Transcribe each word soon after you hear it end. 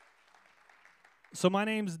So my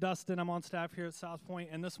name's Dustin. I'm on staff here at South Point,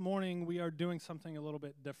 and this morning we are doing something a little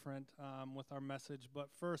bit different with our message. But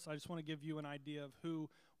first, I just want to give you an idea of who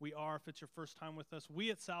we are if it's your first time with us.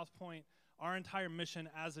 We at South Point, our entire mission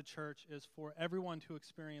as a church is for everyone to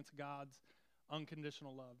experience God's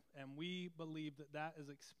unconditional love. And we believe that that is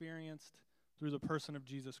experienced through the person of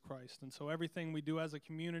Jesus Christ. And so everything we do as a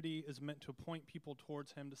community is meant to point people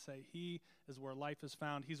towards him, to say he is where life is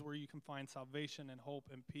found. He's where you can find salvation and hope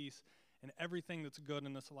and peace. And everything that's good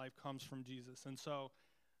in this life comes from Jesus. And so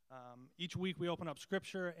each week we open up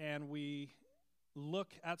Scripture and we look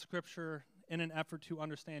at Scripture in an effort to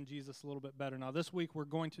understand Jesus a little bit better. Now this week we're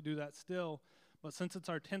going to do that still, but since it's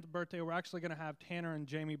our 10th birthday, we're actually going to have Tanner and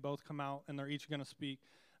Jamie both come out, and they're each going to speak.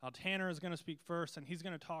 Tanner is going to speak first, and he's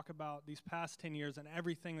going to talk about these past 10 years and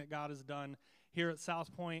everything that God has done here at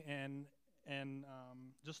South Point, and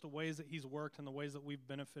just the ways that he's worked and the ways that we've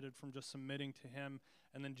benefited from just submitting to him.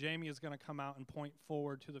 And then Jamie is going to come out and point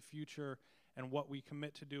forward to the future and what we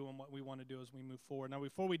commit to do and what we want to do as we move forward. Now,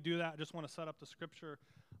 before we do that, I just want to set up the scripture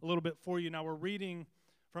a little bit for you. Now, we're reading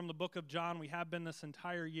from the book of John. We have been this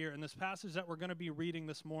entire year. And this passage that we're going to be reading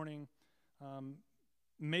this morning,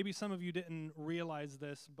 maybe some of you didn't realize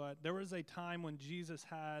this, but there was a time when Jesus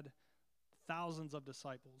had thousands of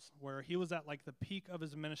disciples, where he was at like the peak of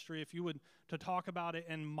his ministry. If you would to talk about it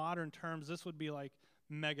in modern terms, this would be like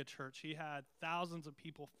mega church. He had thousands of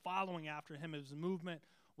people following after him. His movement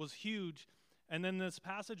was huge. And then this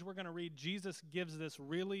passage we're going to read, Jesus gives this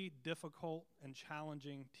really difficult and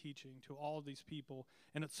challenging teaching to all of these people.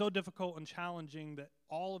 And it's so difficult and challenging that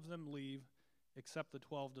all of them leave except the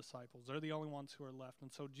 12 disciples. They're the only ones who are left.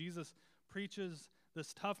 And so Jesus preaches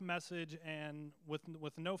this tough message, and with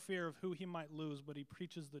no fear of who he might lose, but he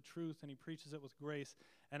preaches the truth, and he preaches it with grace.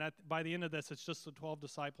 And by the end of this, it's just the 12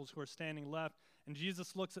 disciples who are standing left. And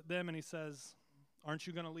Jesus looks at them and he says, "Aren't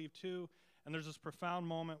you going to leave too?" And there's this profound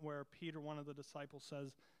moment where Peter, one of the disciples,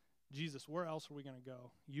 says, "Jesus, where else are we going to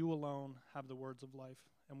go? You alone have the words of life."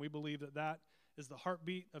 And we believe that that is the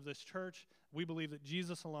heartbeat of this church. We believe that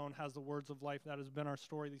Jesus alone has the words of life. That has been our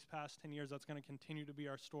story these past 10 years. That's going to continue to be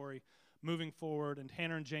our story moving forward. And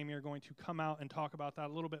Tanner and Jamie are going to come out and talk about that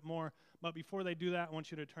a little bit more. But before they do that, I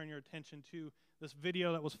want you to turn your attention to this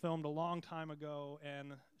video that was filmed a long time ago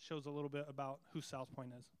and shows a little bit about who South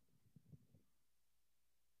Point is.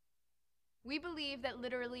 We believe that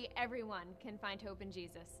literally everyone can find hope in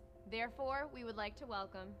Jesus. Therefore, we would like to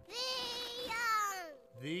welcome The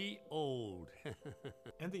young, The old.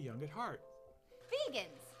 and the young at heart.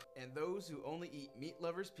 Vegans, and those who only eat meat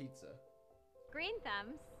lovers pizza. Green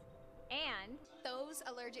Thumbs, and those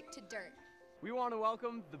allergic to dirt. We want to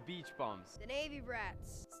welcome the Beach Bums, the Navy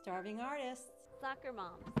Brats, starving artists, Soccer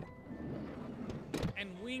Moms,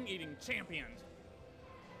 and wing-eating champions.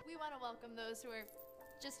 We want to welcome those who are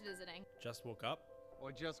just visiting, Just woke up,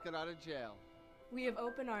 or just got out of jail. We have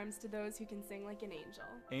open arms to those who can sing like an angel.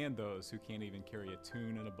 And those who can't even carry a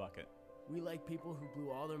tune in a bucket. We like people who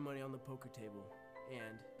blew all their money on the poker table.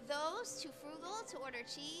 And those too frugal to order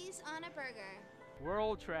cheese on a burger.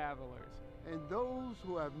 World travelers. And those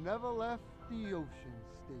who have never left the ocean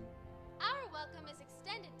state. Our welcome is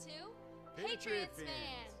extended to Patriots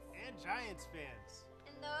fans and Giants fans.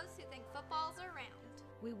 and those who think football's around.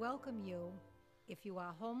 We welcome you if you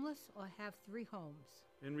are homeless or have 3 homes.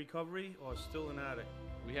 In recovery or still an addict.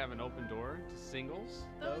 We have an open door to singles,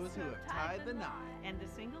 those who have tied the knot, and the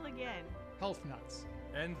single again, health nuts,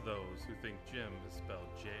 and those who think Jim is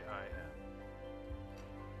spelled J-I-M.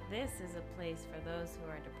 This is a place for those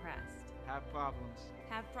who are depressed, have problems,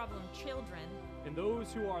 have problem children, and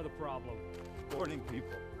those who are the problem. Boarding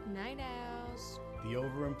people. night owls, The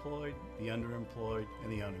overemployed, the underemployed,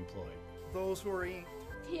 and the unemployed. Those who are inked,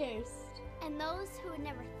 pierced, and those who would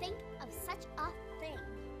never think of such a thing.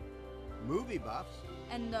 Movie buffs,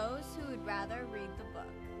 and those who would rather read the book.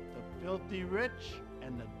 the filthy rich,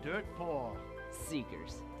 and the dirt poor.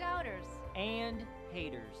 seekers, Doubters, and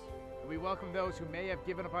haters. We welcome those who may have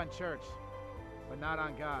given up on church, but not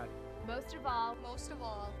on God. Most of all, Most of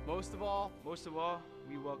all, Most of all,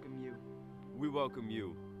 we welcome you. We welcome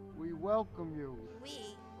you. We welcome you.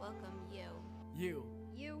 we welcome you. you.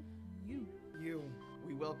 You. You.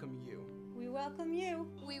 we welcome you. We welcome you.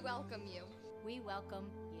 We welcome you. we welcome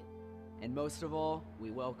you. And most of all,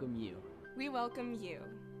 we welcome you. We welcome you.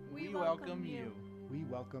 We welcome you. we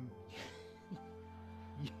welcome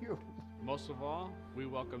You. Most of all, we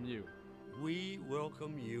welcome you. We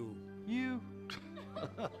welcome you. You.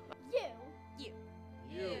 You. You.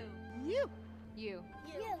 You. You. You.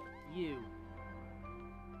 You. You.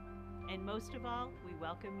 And most of all, we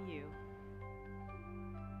welcome you.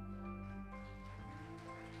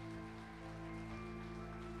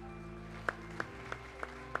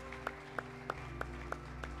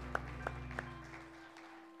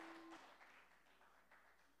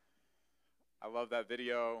 love that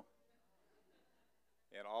video.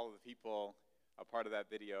 And all of the people a part of that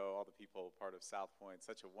video, all the people part of South Point,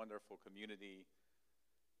 such a wonderful community.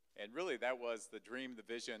 And really that was the dream, the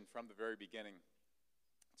vision from the very beginning,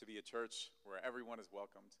 to be a church where everyone is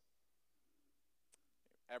welcomed.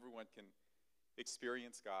 Everyone can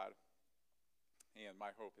experience God. And my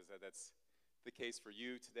hope is that that's the case for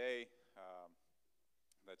you today,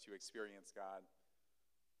 that you experience God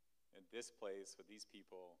in this place with these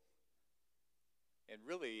people. And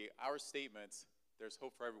really, our statement, there's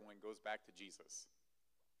hope for everyone, goes back to Jesus.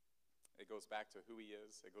 It goes back to who he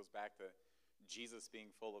is. It goes back to Jesus being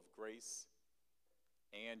full of grace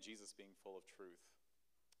and Jesus being full of truth.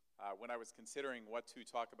 When I was considering what to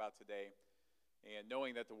talk about today, and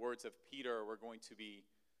knowing that the words of Peter were going to be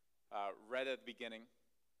read at the beginning,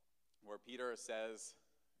 where Peter says,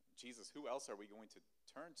 Jesus, who else are we going to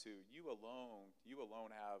turn to? You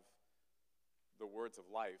alone have the words of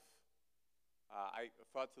life. I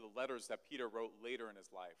thought to the letters that Peter wrote later in his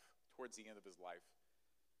life, towards the end of his life.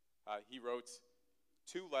 He wrote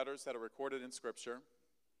 2 letters that are recorded in Scripture.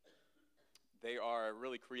 They are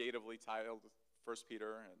really creatively titled 1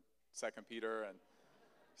 Peter and 2 Peter. And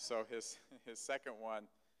so his second one,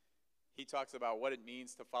 he talks about what it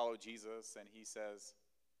means to follow Jesus, and he says,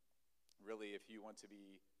 really, if you want to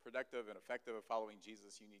be productive and effective at following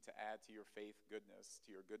Jesus, you need to add to your faith goodness,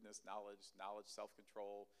 to your goodness knowledge,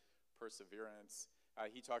 self-control, perseverance.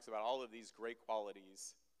 He talks about all of these great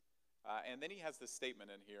qualities. And then he has this statement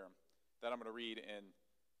in here that I'm going to read in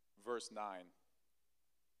verse 9.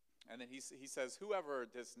 And then he says, whoever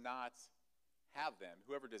does not have them,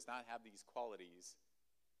 whoever does not have these qualities,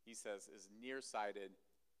 he says, is nearsighted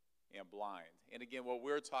and blind. And again, what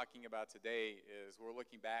we're talking about today is we're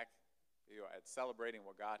looking back at celebrating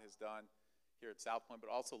what God has done here at South Point, but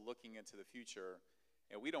also looking into the future.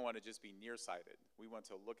 And we don't want to just be nearsighted. We want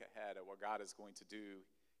to look ahead at what God is going to do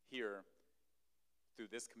here through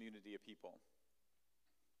this community of people.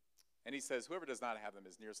 And he says, whoever does not have them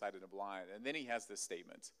is nearsighted and blind. And then he has this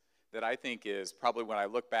statement that I think is probably, when I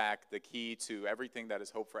look back, the key to everything that is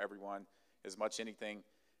hope for everyone, as much anything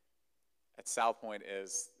at South Point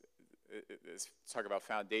is talk about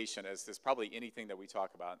foundation, as there's probably anything that we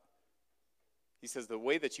talk about. He says the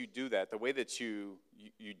way that you do that, the way that you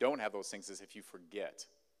don't have those things, is if you forget.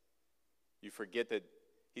 You forget that,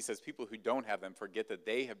 he says, people who don't have them forget that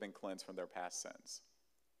they have been cleansed from their past sins.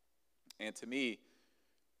 And to me,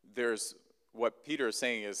 there's what Peter is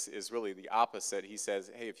saying is really the opposite. He says,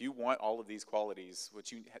 hey, if you want all of these qualities,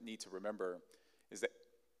 what you need to remember is that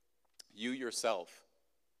you yourself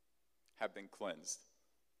have been cleansed.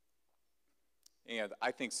 And I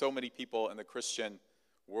think so many people in the Christian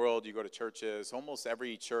world, you go to churches, almost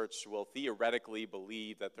every church will theoretically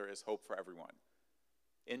believe that there is hope for everyone.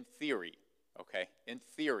 In theory, okay? In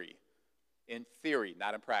theory,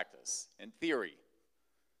 not in practice. In theory.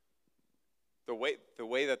 The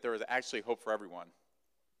way that there is actually hope for everyone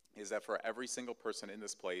is that for every single person in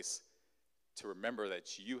this place to remember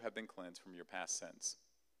that you have been cleansed from your past sins.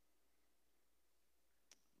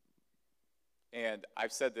 And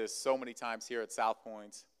I've said this so many times here at South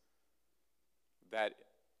Point, that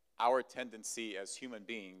our tendency as human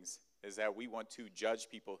beings is that we want to judge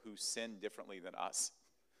people who sin differently than us.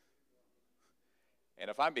 And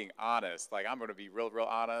if I'm being honest, like I'm going to be real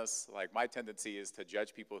honest, like my tendency is to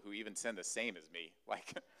judge people who even sin the same as me.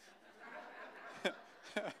 Like,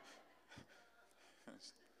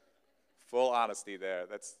 full honesty there.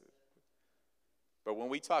 But when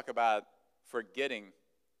we talk about forgetting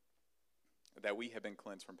that we have been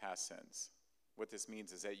cleansed from past sins, what this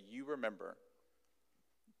means is that you remember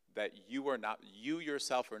that you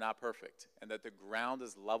yourself are not perfect, and that the ground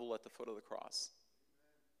is level at the foot of the cross.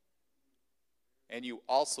 And you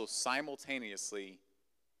also simultaneously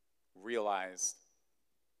realize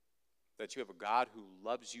that you have a God who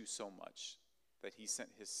loves you so much that he sent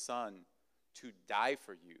his son to die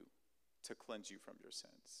for you, to cleanse you from your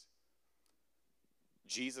sins.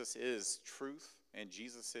 Jesus is truth, and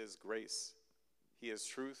Jesus is grace. He is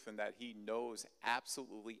truth in that he knows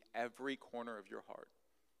absolutely every corner of your heart.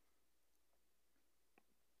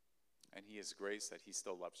 And he is grace that he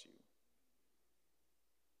still loves you.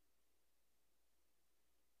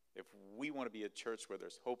 If we want to be a church where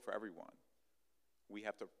there's hope for everyone, we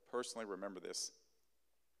have to personally remember this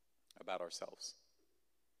about ourselves.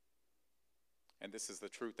 And this is the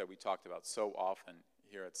truth that we talked about so often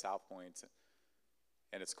here at South Point.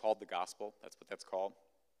 And it's called the gospel. That's what that's called.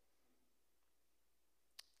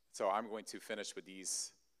 So I'm going to finish with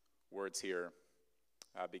these words here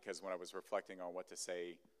because when I was reflecting on what to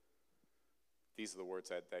say, these are the words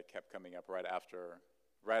that kept coming up right after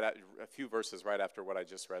a few verses right after what I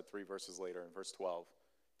just read, 3 verses later, in verse 12,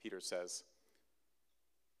 Peter says,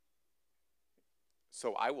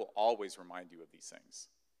 "So I will always remind you of these things,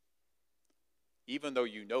 even though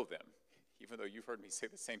you know them, even though you've heard me say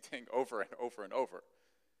the same thing over and over and over,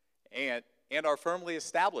 and are firmly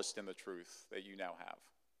established in the truth that you now have.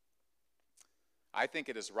 I think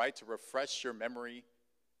it is right to refresh your memory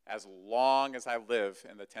as long as I live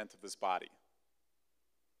in the tent of this body,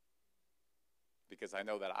 because I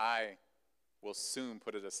know that I will soon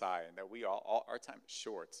put it aside, and that we all our time is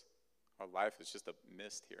short. Our life is just a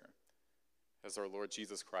mist here, as our Lord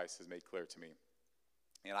Jesus Christ has made clear to me.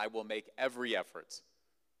 And I will make every effort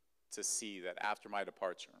to see that after my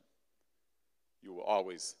departure, you will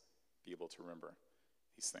always be able to remember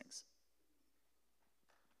these things."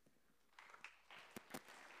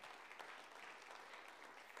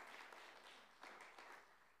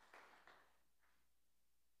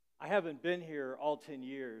 I haven't been here all 10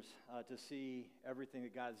 years to see everything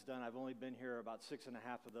that God's done. I've only been here about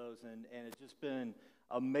 6.5 of those, and it's just been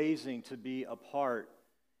amazing to be a part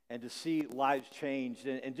and to see lives changed,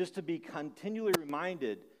 and just to be continually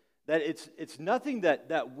reminded that it's nothing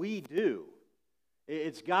that we do.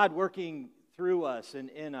 It's God working through us and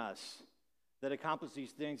in us that accomplishes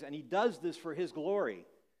these things, and He does this for His glory.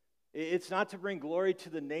 It's not to bring glory to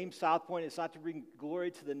the name South Point. It's not to bring glory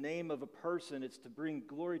to the name of a person. It's to bring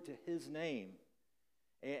glory to His name.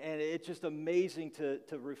 And it's just amazing to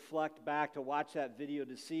reflect back, to watch that video,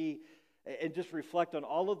 to see and just reflect on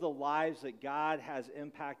all of the lives that God has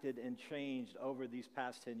impacted and changed over these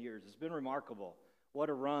past 10 years. It's been remarkable. What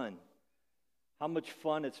a run. How much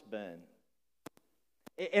fun it's been.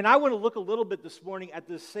 And I want to look a little bit this morning at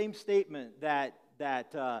the same statement that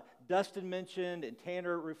Dustin mentioned and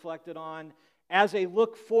Tanner reflected on as a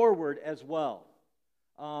look forward as well.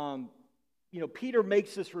 Peter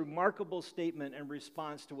makes this remarkable statement in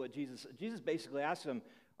response to what Jesus basically asked him,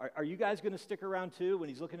 are you guys going to stick around too, when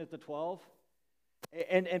he's looking at the 12?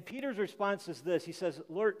 And Peter's response is this. He says,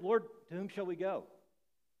 Lord, to whom shall we go?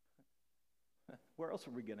 Where else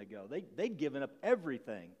are we going to go? They'd given up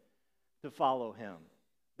everything to follow Him.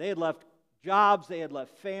 They had left jobs, they had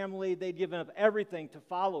left family, they'd given up everything to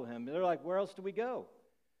follow Him. They're like, where else do we go?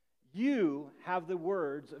 You have the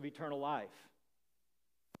words of eternal life.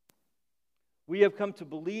 We have come to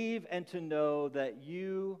believe and to know that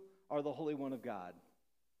you are the Holy One of God.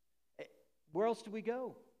 Where else do we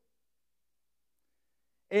go?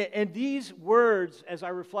 And these words, as I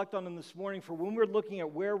reflect on them this morning, for when we're looking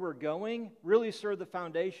at where we're going, really serve the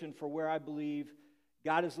foundation for where I believe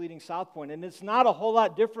God is leading South Point. And it's not a whole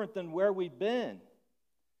lot different than where we've been.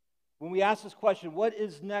 When we ask this question, what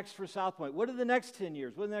is next for South Point? What are the next 10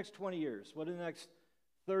 years? What are the next 20 years? What do the next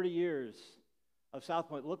 30 years of South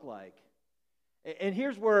Point look like? And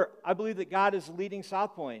here's where I believe that God is leading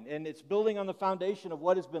South Point, and it's building on the foundation of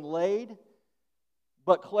what has been laid,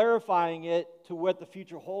 but clarifying it to what the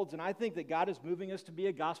future holds. And I think that God is moving us to be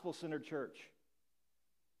a gospel-centered church.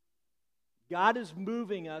 God is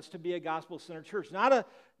moving us to be a gospel-centered church. Not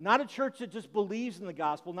a church that just believes in the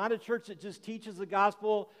gospel, not a church that just teaches the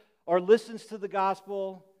gospel or listens to the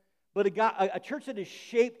gospel, but a church that is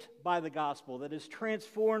shaped by the gospel, that is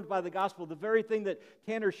transformed by the gospel. The very thing that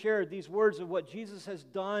Tanner shared, these words of what Jesus has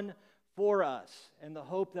done for us and the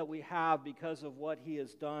hope that we have because of what He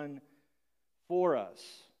has done for us.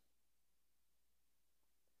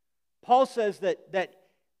 Paul says that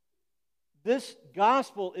this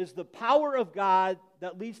gospel is the power of God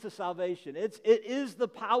that leads to salvation. It is the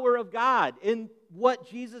power of God in what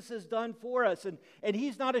Jesus has done for us. And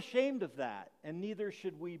He's not ashamed of that. And neither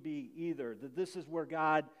should we be either. That this is where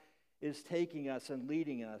God is taking us and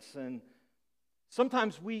leading us. And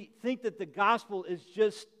sometimes we think that the gospel is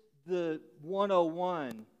just the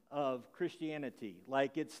 101 of Christianity.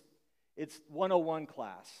 Like it's 101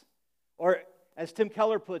 class. Or as Tim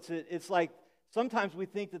Keller puts it, it's like sometimes we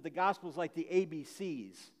think that the gospel is like the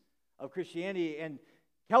ABCs of Christianity, and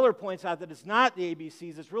Keller points out that it's not the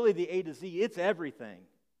ABCs, it's really the A to Z. It's everything.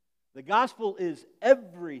 The gospel is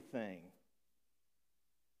everything.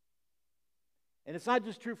 And it's not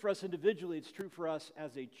just true for us individually, it's true for us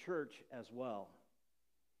as a church as well.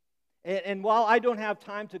 And while I don't have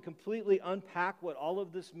time to completely unpack what all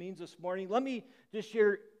of this means this morning, let me just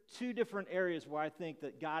share two different areas where I think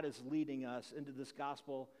that God is leading us into this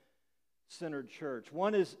gospel-centered church.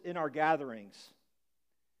 One is in our gatherings.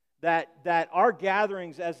 That our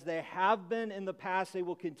gatherings, as they have been in the past, they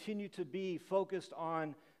will continue to be focused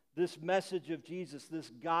on this message of Jesus,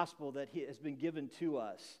 this gospel that He has been given to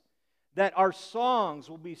us. That our songs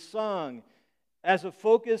will be sung as a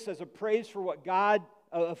focus, as a praise for what God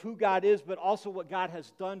of who God is, but also what God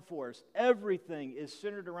has done for us. Everything is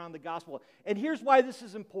centered around the gospel. And here's why this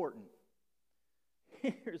is important.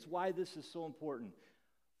 Here's why this is so important.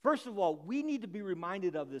 First of all, we need to be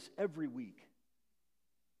reminded of this every week.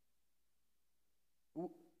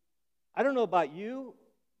 I don't know about you,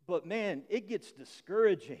 but man, it gets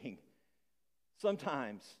discouraging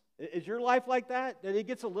sometimes. Is your life like that? That it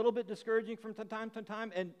gets a little bit discouraging from time to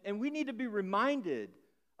time? And we need to be reminded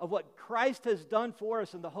of what Christ has done for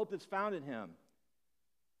us and the hope that's found in Him.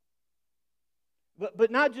 But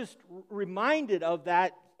not just reminded of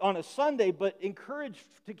that on a Sunday, but encouraged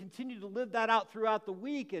to continue to live that out throughout the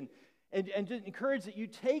week, and just encourage that you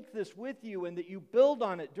take this with you and that you build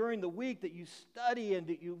on it during the week, that you study and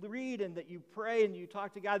that you read and that you pray and you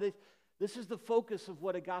talk to God. This is the focus of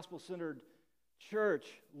what a gospel-centered church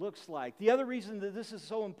looks like. The other reason that this is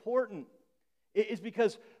so important is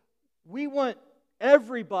because we want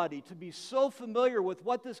everybody to be so familiar with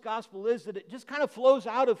what this gospel is that it just kind of flows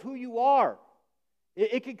out of who you are.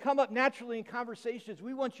 It can come up naturally in conversations.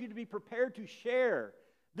 We want you to be prepared to share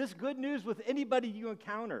this good news with anybody you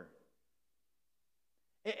encounter.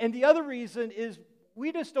 And the other reason is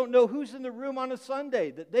we just don't know who's in the room on a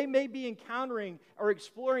Sunday, that they may be encountering or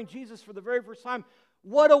exploring Jesus for the very first time.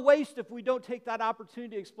 What a waste if we don't take that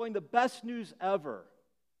opportunity to explain the best news ever.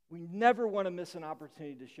 We never want to miss an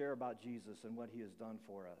opportunity to share about Jesus and what He has done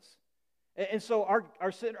for us. And so our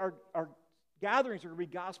gatherings are going to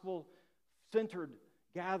be gospel-centered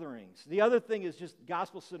gatherings. The other thing is just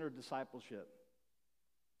gospel-centered discipleship.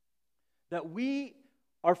 That we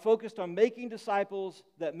are focused on making disciples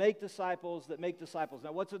that make disciples that make disciples.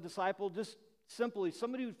 Now, what's a disciple? Just simply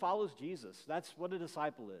somebody who follows Jesus. That's what a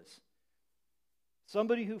disciple is.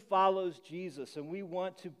 Somebody who follows Jesus. And we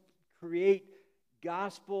want to create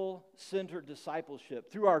gospel-centered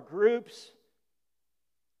discipleship through our groups,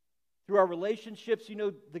 through our relationships. You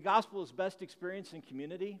know, the gospel is best experienced in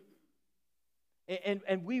community.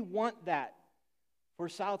 And we want that for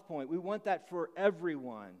South Point. We want that for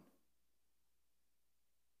everyone.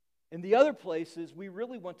 In the other places, we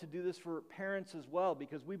really want to do this for parents as well,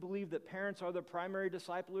 because we believe that parents are the primary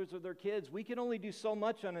disciplers of their kids. We can only do so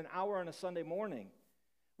much on an hour on a Sunday morning.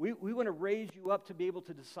 We want to raise you up to be able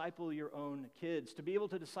to disciple your own kids, to be able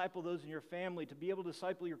to disciple those in your family, to be able to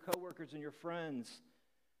disciple your coworkers and your friends,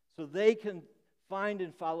 so they can find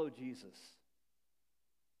and follow Jesus.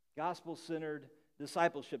 Gospel-centered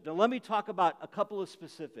discipleship. Now, let me talk about a couple of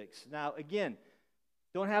specifics. Now, again,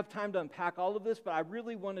 don't have time to unpack all of this, but I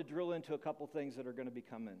really want to drill into a couple things that are going to be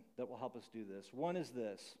coming that will help us do this. One is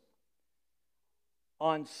this.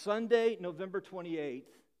 On Sunday, November 28th,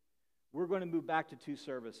 we're going to move back to 2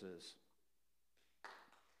 services.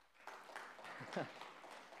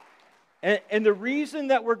 And the reason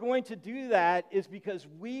that we're going to do that is because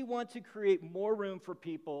we want to create more room for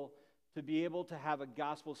people to be able to have a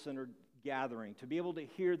gospel-centered gathering, to be able to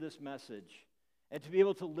hear this message, and to be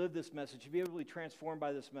able to live this message, to be able to be transformed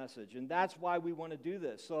by this message. And that's why we want to do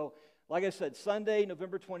this. So, like I said, Sunday,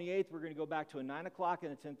 November 28th, we're going to go back to a 9 o'clock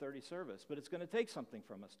and a 10:30 service. But it's going to take something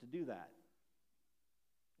from us to do that.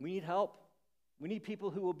 We need help. We need people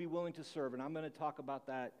who will be willing to serve. And I'm going to talk about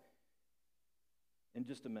that in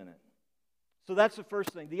just a minute. So that's the first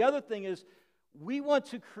thing. The other thing is we want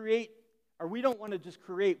to create, or we don't want to just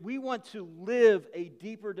create, we want to live a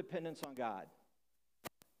deeper dependence on God.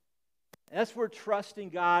 And that's where trusting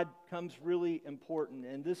God comes really important.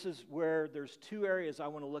 And this is where there's 2 areas I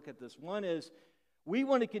want to look at this. One is we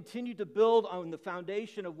want to continue to build on the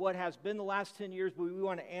foundation of what has been the last 10 years, but we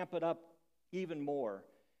want to amp it up even more.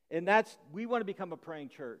 And that's, we want to become a praying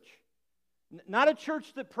church. Not a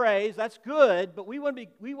church that prays, that's good, but we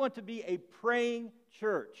want to be a praying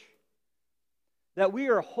church. That we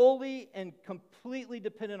are wholly and completely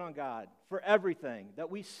dependent on God for everything.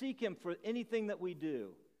 That we seek Him for anything that we do.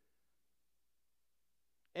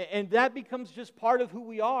 And that becomes just part of who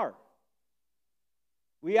we are.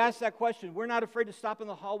 We ask that question. We're not afraid to stop in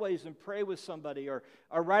the hallways and pray with somebody, or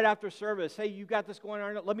right after service, hey, you got this going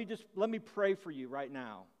on? Let me pray for you right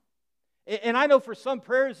now. And I know for some,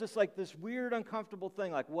 prayer is just like this weird, uncomfortable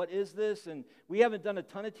thing. Like, what is this? And we haven't done a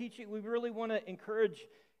ton of teaching. We really want to encourage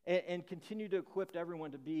and continue to equip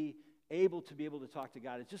everyone to be able to talk to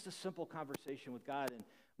God. It's just a simple conversation with God. And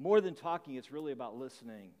more than talking, it's really about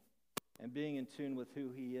listening and being in tune with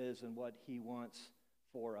who He is and what He wants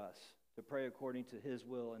for us, to pray according to His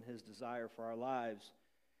will and His desire for our lives.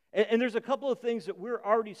 And there's a couple of things that we're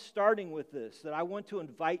already starting with this that I want to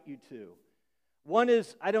invite you to. One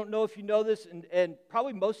is, I don't know if you know this, and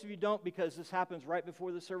probably most of you don't because this happens right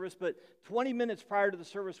before the service, but 20 minutes prior to the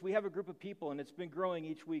service, we have a group of people, and it's been growing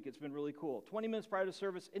each week. It's been really cool. 20 minutes prior to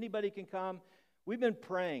service, anybody can come. we've been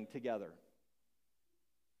praying together.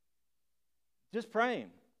 Just praying.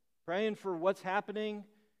 Praying for what's happening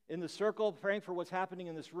in the circle, praying for what's happening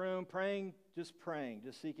in this room, praying, just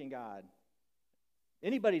seeking God.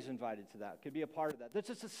 Anybody's invited to that, could be a part of that. That's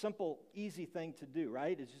just a simple, easy thing to do,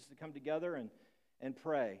 right? It's just to come together and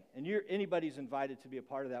pray. And anybody's invited to be a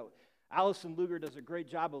part of that. Allison Luger does a great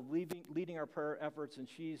job of leading our prayer efforts, and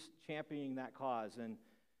she's championing that cause. And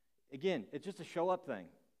again, it's just a show-up thing.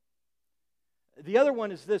 The other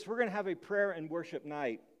one is this. We're going to have a prayer and worship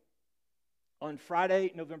night on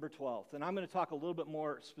Friday, November 12th. And I'm going to talk a little bit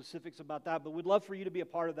more specifics about that, but we'd love for you to be a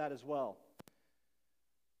part of that as well.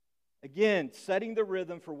 Again, setting the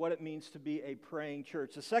rhythm for what it means to be a praying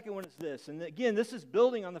church. The second one is this, and again, this is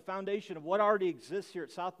building on the foundation of what already exists here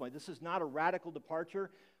at South Point. This is not a radical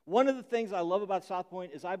departure. One of the things I love about South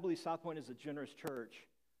Point is I believe South Point is a generous church.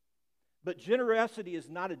 But generosity is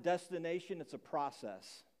not a destination, it's a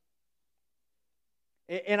process.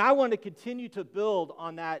 And I want to continue to build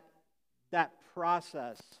on that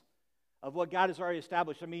process of what God has already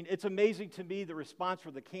established. I mean, it's amazing to me the response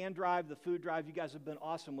for the can drive, the food drive. You guys have been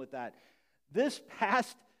awesome with that. This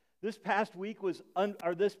past week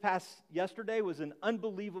yesterday was an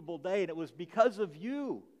unbelievable day, and it was because of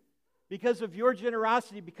you, because of your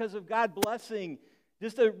generosity, because of God blessing.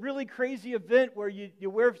 Just a really crazy event where you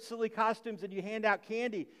wear silly costumes and you hand out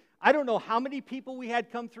candy. I don't know how many people we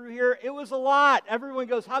had come through here. It was a lot. Everyone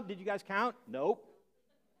goes, did you guys count? Nope.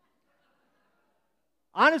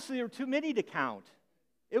 Honestly, there were too many to count.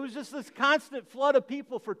 It was just this constant flood of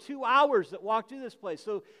people for 2 hours that walked through this place.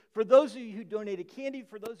 So for those of you who donated candy,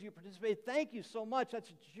 for those of you who participated, thank you so much.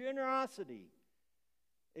 That's generosity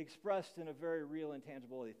expressed in a very real and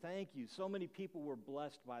tangible way. Thank you. So many people were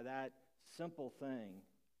blessed by that simple thing.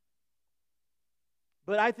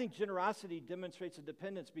 But I think generosity demonstrates a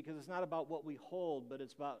dependence because it's not about what we hold, but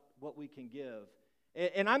it's about what we can give.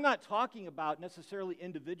 And I'm not talking about necessarily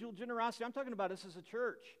individual generosity. I'm talking about us as a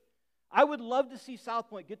church. I would love to see South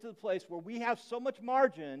Point get to the place where we have so much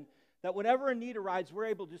margin that whenever a need arises, we're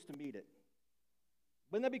able just to meet it.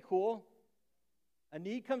 Wouldn't that be cool? A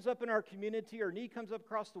need comes up in our community or a need comes up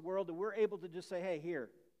across the world, and we're able to just say, hey, here.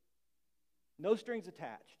 No strings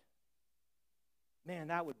attached. Man,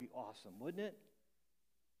 that would be awesome, wouldn't it?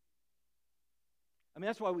 I mean,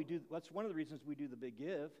 that's one of the reasons we do the Big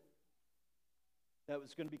Give. That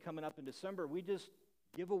was going to be coming up in December. We just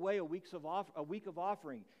give away a week of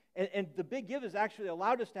offering. And the Big Give has actually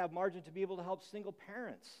allowed us to have margin to be able to help single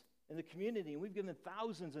parents in the community. And we've given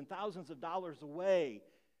thousands and thousands of dollars away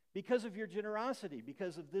because of your generosity,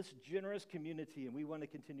 because of this generous community, and we want to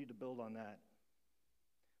continue to build on that.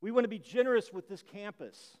 We want to be generous with this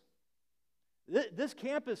campus. This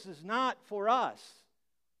campus is not for us.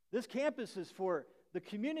 This campus is for the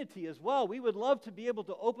community as well. We would love to be able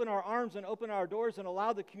to open our arms and open our doors and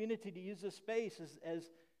allow the community to use this space as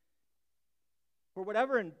for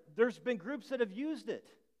whatever, and there's been groups that have used it.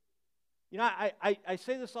 You know, I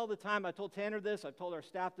say this all the time. I told Tanner this, I've told our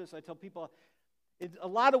staff this, I tell people, in a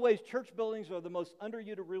lot of ways, church buildings are the most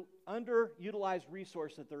underutilized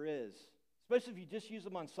resource that there is, especially if you just use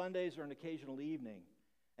them on Sundays or an occasional evening.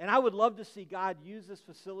 And I would love to see God use this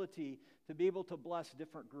facility to be able to bless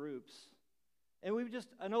different groups. And we just,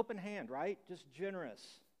 an open hand, right? Just generous.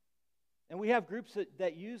 And we have groups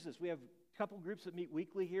that use this. We have a couple groups that meet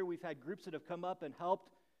weekly here. We've had groups that have come up and helped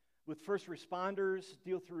with first responders,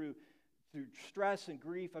 deal through stress and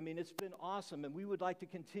grief. I mean, it's been awesome, and we would like to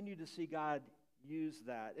continue to see God use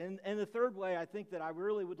that. And the third way I think that I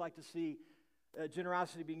really would like to see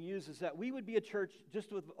generosity being used is that we would be a church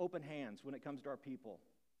just with open hands when it comes to our people.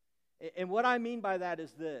 And what I mean by that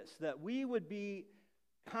is this, that we would be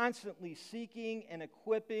constantly seeking and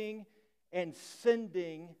equipping and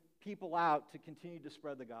sending people out to continue to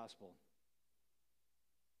spread the gospel.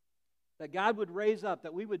 That God would raise up,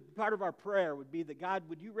 that we would, part of our prayer would be that God,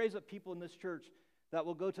 would you raise up people in this church that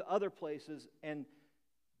will go to other places and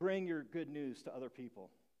bring your good news to other people.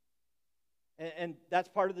 And that's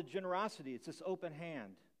part of the generosity. It's this open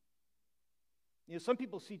hand. You know, some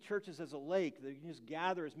people see churches as a lake that you can just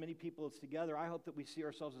gather as many people as together. I hope that we see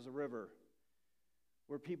ourselves as a river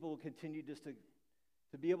where people will continue just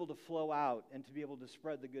to be able to flow out and to be able to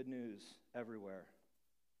spread the good news everywhere.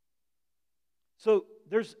 So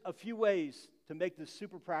there's a few ways to make this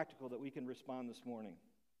super practical that we can respond this morning.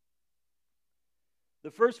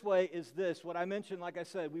 The first way is this. What I mentioned, like I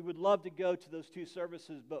said, we would love to go to those two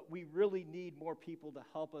services, but we really need more people to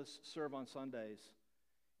help us serve on Sundays.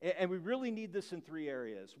 And we really need this in three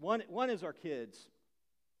areas. One is our kids.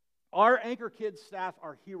 Our Anchor Kids staff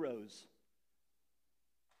are heroes.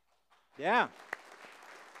 Yeah.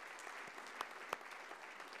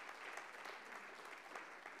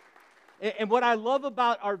 And what I love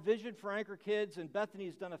about our vision for Anchor Kids, and Bethany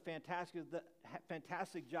has done a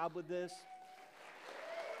fantastic job with this.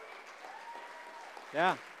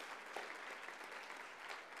 Yeah.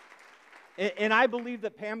 And I believe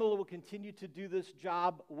that Pamela will continue to do this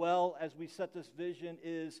job well as we set this vision,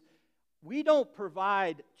 is we don't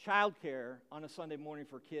provide childcare on a Sunday morning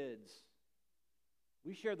for kids.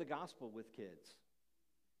 We share the gospel with kids.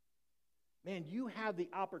 Man, you have the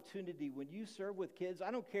opportunity when you serve with kids.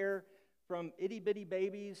 I don't care from itty-bitty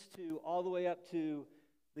babies to all the way up to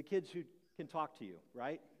the kids who can talk to you,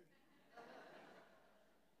 right?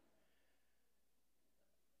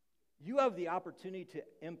 You have the opportunity to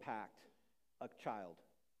impact a child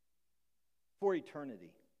for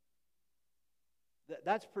eternity.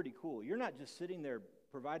 That's pretty cool. You're not just sitting there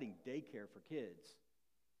providing daycare for kids.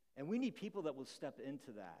 And we need people that will step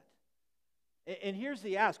into that. And here's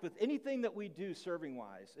the ask. With anything that we do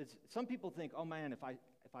serving-wise, some people think, oh man, if I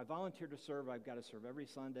volunteer to serve, I've got to serve every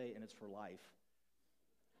Sunday and it's for life.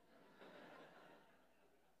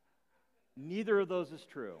 Neither of those is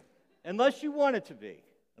true. Unless you want it to be.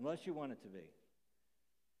 Unless you want it to be.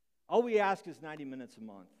 All we ask is 90 minutes a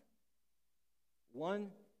month.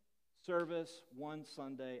 One service, one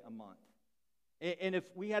Sunday a month. And if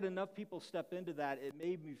we had enough people step into that, it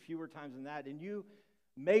may be fewer times than that. And you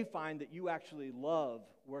may find that you actually love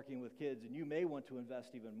working with kids, and you may want to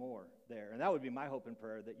invest even more there. And that would be my hope and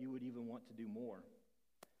prayer, that you would even want to do more.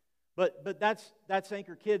 But that's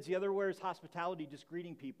Anchor Kids. The other way is hospitality, just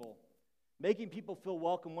greeting people. Making people feel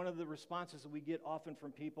welcome. One of the responses that we get often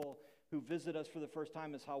from people who visit us for the first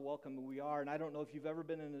time is how welcome we are. And I don't know if you've ever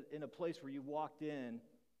been in a place where you walked in,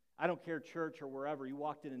 I don't care, church or wherever, you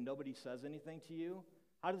walked in and nobody says anything to you.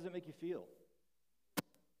 How does it make you feel?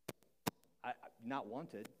 Not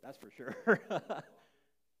wanted, that's for sure.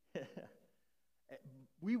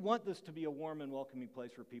 We want this to be a warm and welcoming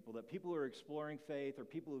place for people, that people who are exploring faith, or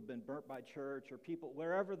people who've been burnt by church, or people,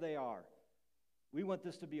 wherever they are, we want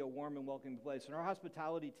this to be a warm and welcoming place. And our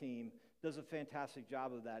hospitality team does a fantastic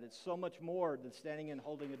job of that. It's so much more than standing and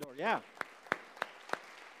holding a door. Yeah.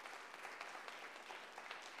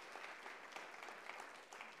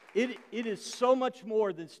 It is so much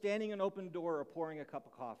more than standing an open door or pouring a cup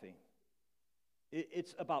of coffee.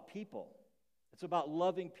 It's about people. It's about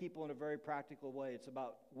loving people in a very practical way. It's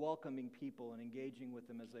about welcoming people and engaging with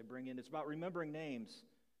them as they bring in. It's about remembering names,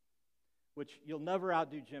 which you'll never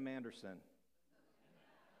outdo Jim Anderson.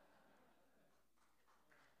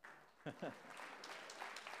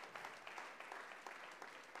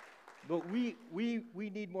 But we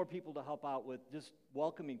need more people to help out with just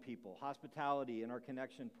welcoming people, hospitality, and our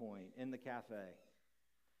connection point in the cafe.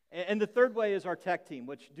 And the third way is our tech team,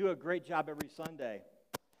 which do a great job every Sunday.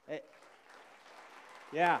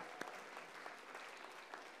 Yeah.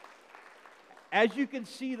 As you can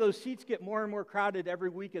see, those seats get more and more crowded every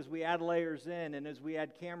week as we add layers in and as we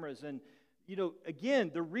add cameras. And,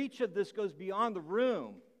 again, the reach of this goes beyond the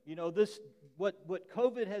room. What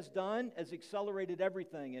COVID has done has accelerated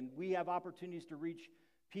everything, and we have opportunities to reach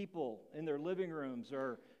people in their living rooms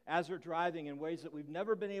or as they're driving in ways that we've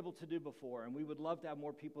never been able to do before, and we would love to have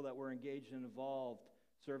more people that were engaged and involved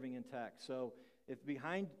serving in tech. So if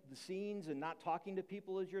behind the scenes and not talking to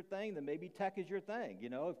people is your thing, then maybe tech is your thing.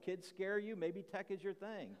 If kids scare you, maybe tech is your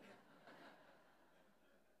thing.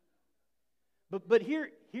 But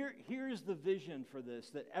here's the vision for this,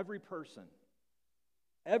 that every person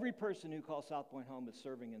who calls South Point home is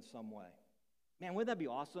serving in some way. Man, wouldn't that be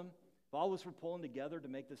awesome? If all of us were pulling together to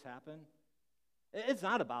make this happen. It's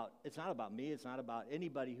not about me. It's not about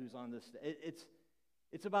anybody who's on this.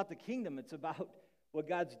 It's about the kingdom. It's about what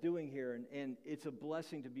God's doing here, and it's a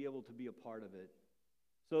blessing to be able to be a part of it.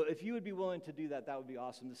 So if you would be willing to do that, that would be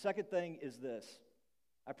awesome. The second thing is this.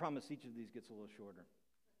 I promise each of these gets a little shorter.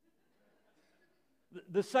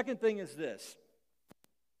 The second thing is this.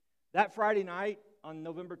 That Friday night on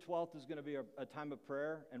November 12th is going to be a time of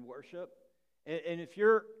prayer and worship. And if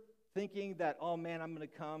you're thinking that, oh man, I'm going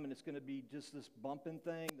to come and it's going to be just this bumping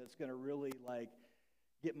thing that's going to really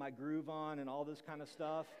get my groove on and all this kind of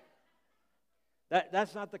stuff,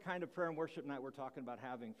 that's not the kind of prayer and worship night we're talking about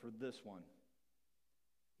having for this one.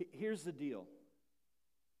 Here's the deal.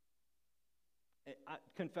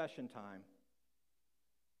 Confession time.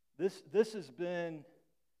 This has been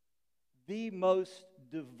the most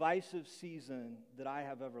divisive season that I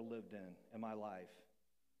have ever lived in my life.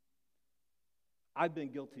 I've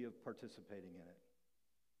been guilty of participating in it.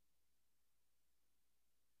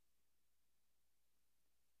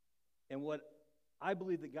 And what I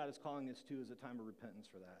believe that God is calling us to is a time of repentance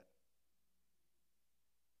for that.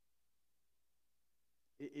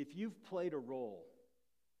 If you've played a role,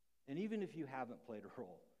 and even if you haven't played a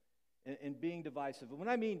role, and being divisive. And when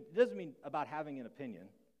I mean, it doesn't mean about having an opinion.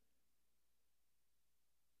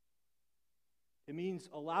 It means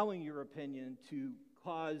allowing your opinion to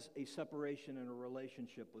cause a separation in a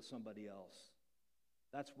relationship with somebody else.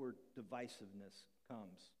 That's where divisiveness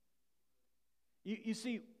comes. You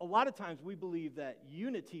see, a lot of times we believe that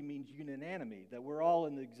unity means unanimity, that we're all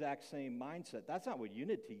in the exact same mindset. That's not what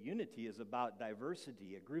unity is about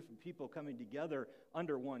diversity, a group of people coming together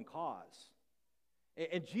under one cause.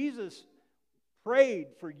 And Jesus prayed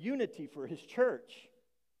for unity for his church.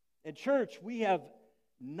 And church, we have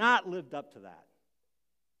not lived up to that.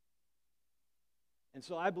 And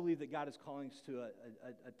so I believe that God is calling us to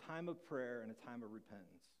a time of prayer and a time of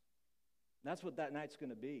repentance. And that's what that night's going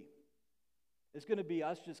to be. It's going to be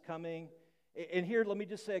us just coming. And here, let me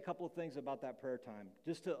just say a couple of things about that prayer time,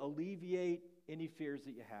 just to alleviate any fears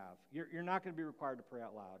that you have. You're not going to be required to pray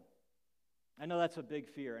out loud. I know that's a big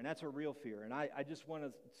fear, and that's a real fear. And I just want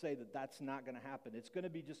to say that that's not going to happen. It's going to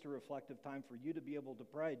be just a reflective time for you to be able to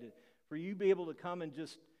pray, for you to be able to come and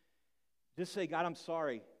just say, God, I'm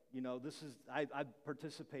sorry. You know, I've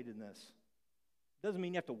participated in this. Doesn't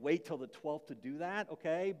mean you have to wait till the 12th to do that,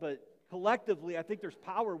 okay? But collectively, I think there's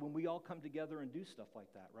power when we all come together and do stuff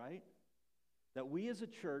like that, right? That we as a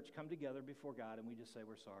church come together before God and we just say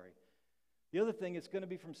we're sorry. The other thing, it's going to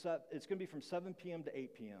be from 7 p.m. to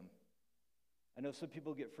 8 p.m. I know some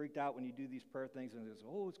people get freaked out when you do these prayer things and they say,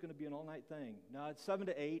 oh, it's going to be an all-night thing. No, it's 7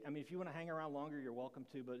 to 8. I mean, if you want to hang around longer, you're welcome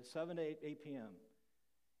to, but it's 7 to 8 p.m.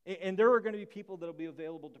 And there are going to be people that will be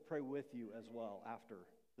available to pray with you as well after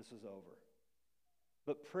this is over.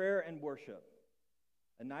 But prayer and worship,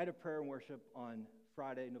 a night of prayer and worship on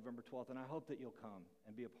Friday, November 12th, and I hope that you'll come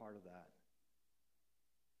and be a part of that.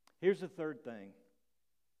 Here's the third thing.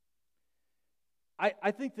 I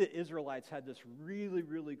think the Israelites had this really,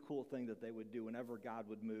 really cool thing that they would do whenever God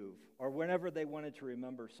would move or whenever they wanted to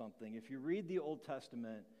remember something. If you read the Old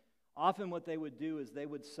Testament, often what they would do is they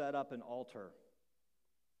would set up an altar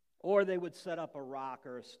or they would set up a rock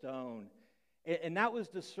or a stone. And that was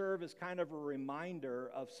to serve as kind of a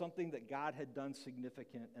reminder of something that God had done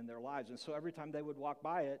significant in their lives. And so every time they would walk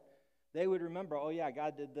by it, they would remember, oh yeah,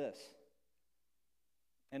 God did this.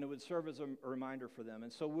 And it would serve as a reminder for them.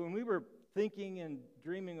 And so when we were thinking and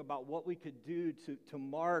dreaming about what we could do to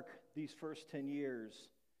mark these first 10 years,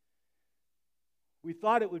 we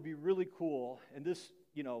thought it would be really cool. And this,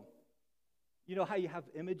 you know how you have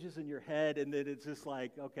images in your head and then it's just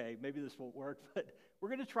like, okay, maybe this won't work, but we're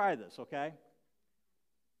going to try this, okay?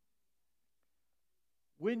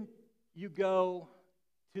 When you go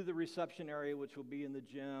to the reception area, which will be in the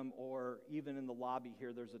gym or even in the lobby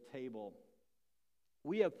here, there's a table.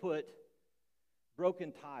 We have put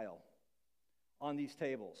broken tile on these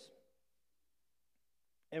tables.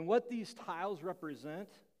 And what these tiles represent,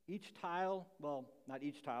 each tile, well, not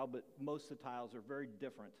each tile, but most of the tiles are very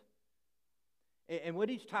different. And what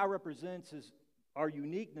each tile represents is our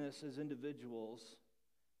uniqueness as individuals,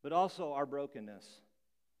 but also our brokenness.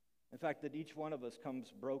 In fact, that each one of us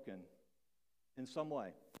comes broken in some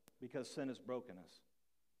way because sin has broken us.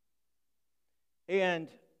 And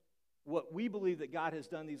what we believe that God has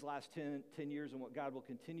done these last 10 years and what God will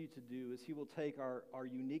continue to do is he will take our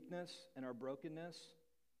uniqueness and our brokenness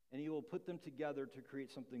and he will put them together to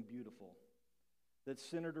create something beautiful that's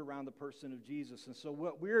centered around the person of Jesus. And so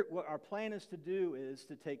what our plan is to do is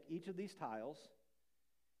to take each of these tiles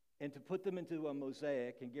and to put them into a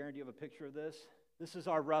mosaic. And Garen, do you have a picture of this? This is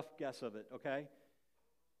our rough guess of it, okay?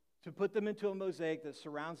 To put them into a mosaic that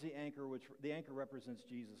surrounds the anchor, which the anchor represents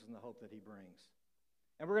Jesus and the hope that he brings.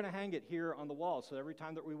 And we're going to hang it here on the wall, so every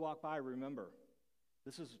time that we walk by, remember,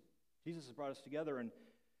 Jesus has brought us together. And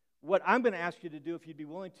what I'm going to ask you to do, if you'd be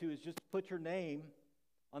willing to, is just put your name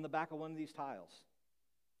on the back of one of these tiles.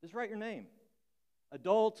 Just write your name.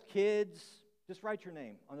 Adults, kids, just write your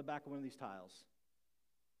name on the back of one of these tiles.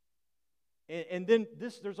 And then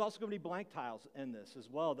there's also going to be blank tiles in this as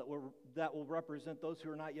well that will represent those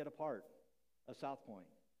who are not yet a part of South Point.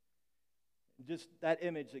 Just that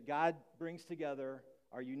image that God brings together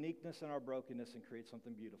our uniqueness and our brokenness and creates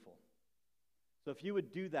something beautiful. So if you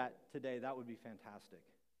would do that today, that would be fantastic.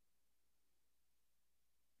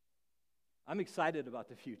 I'm excited about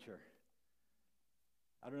the future.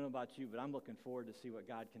 I don't know about you, but I'm looking forward to see what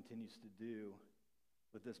God continues to do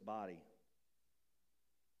with this body.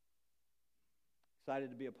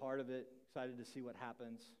 Excited to be a part of it, excited to see what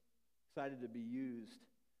happens, excited to be used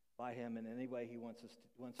by him in any way he wants to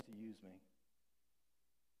use me.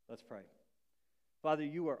 Let's pray. Father,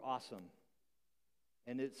 you are awesome,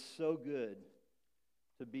 and it's so good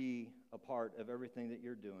to be a part of everything that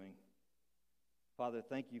you're doing. Father,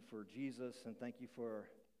 thank you for Jesus, and thank you for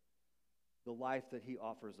the life that he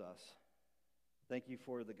offers us. Thank you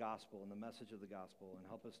for the gospel and the message of the gospel, and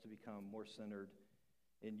help us to become more centered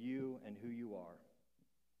in you and who you are.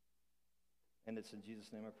 And it's in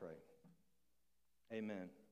Jesus' name I pray. Amen.